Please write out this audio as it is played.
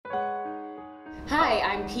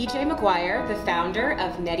Hi, I'm PJ McGuire, the founder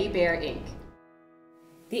of NettieBear Inc.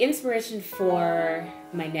 The inspiration for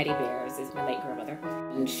my NettieBears is my late grandmother.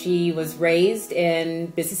 And she was raised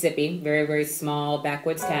in Mississippi, very, very small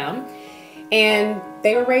backwoods town. And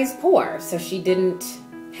they were raised poor, so she didn't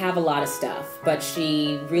have a lot of stuff, but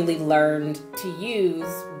she really learned to use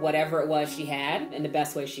whatever it was she had in the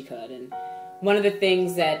best way she could. And one of the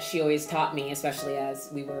things that she always taught me, especially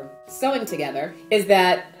as we were sewing together, is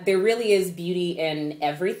that there really is beauty in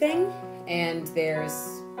everything, and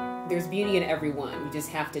there's beauty in everyone. You just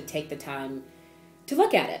have to take the time to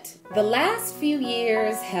look at it. The last few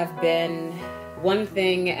years have been one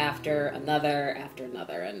thing after another,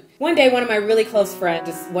 and one day one of my really close friends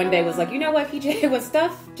just one day was like, you know what, PJ, when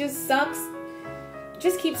stuff just sucks,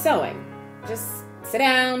 just keep sewing. Just sit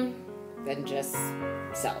down and just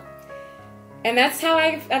sew. And that's how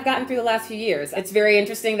I've gotten through the last few years. It's very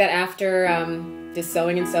interesting that after just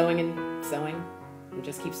sewing and sewing and sewing, and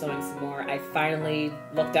just keep sewing some more, I finally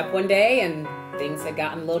looked up one day and things had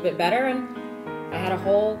gotten a little bit better, and I had a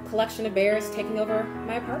whole collection of bears taking over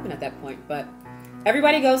my apartment at that point. But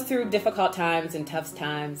everybody goes through difficult times and tough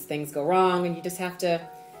times. Things go wrong, and you just have to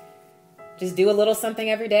just do a little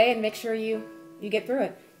something every day and make sure you get through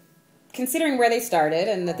it. Considering where they started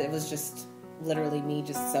and that it was just literally me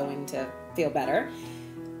just sewing to feel better,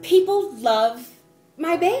 people love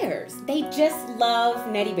my bears. They just love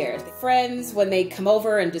NettieBears. Friends, when they come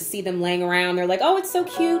over and just see them laying around, they're like, oh, it's so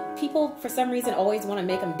cute. People, for some reason, always want to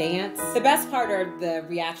make them dance. The best part are the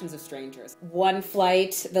reactions of strangers. One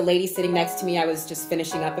flight, the lady sitting next to me, I was just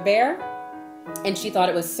finishing up a bear, and she thought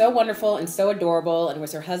it was so wonderful and so adorable, and it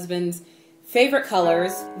was her husband's favorite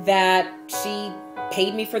colors, that she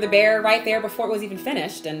paid me for the bear right there before it was even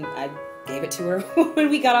finished, and I gave it to her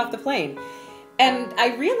when we got off the plane. And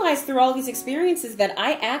I realized through all these experiences that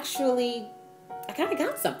I kind of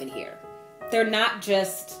got something here. They're not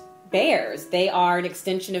just bears. They are an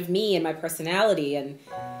extension of me and my personality. And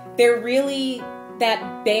they're really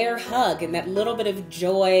that bear hug and that little bit of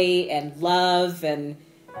joy and love and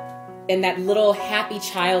that little happy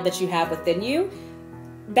child that you have within you.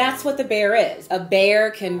 That's what the bear is. A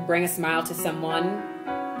bear can bring a smile to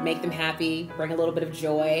someone, make them happy, bring a little bit of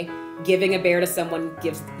joy. Giving a bear to someone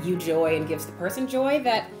gives you joy and gives the person joy.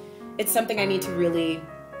 That it's something I need to really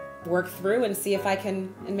work through and see if I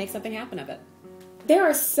can make something happen of it. There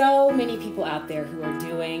are so many people out there who are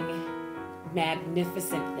doing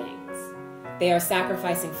magnificent things. They are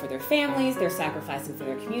sacrificing for their families, they're sacrificing for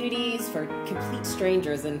their communities, for complete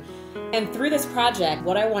strangers. And through this project,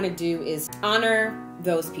 what I want to do is honor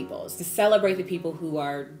those people, is to celebrate the people who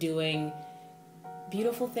are doing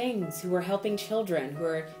beautiful things, who are helping children, who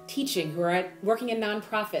are teaching, who are working in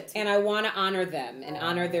nonprofits. And I want to honor them and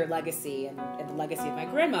honor their legacy and the legacy of my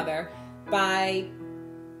grandmother by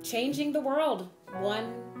changing the world one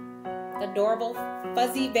adorable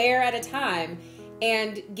fuzzy bear at a time,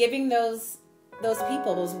 and giving those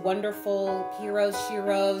people, those wonderful heroes,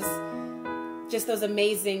 sheroes, just those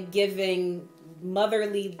amazing, giving,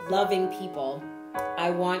 motherly, loving people,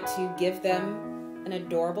 I want to give them an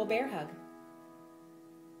adorable bear hug.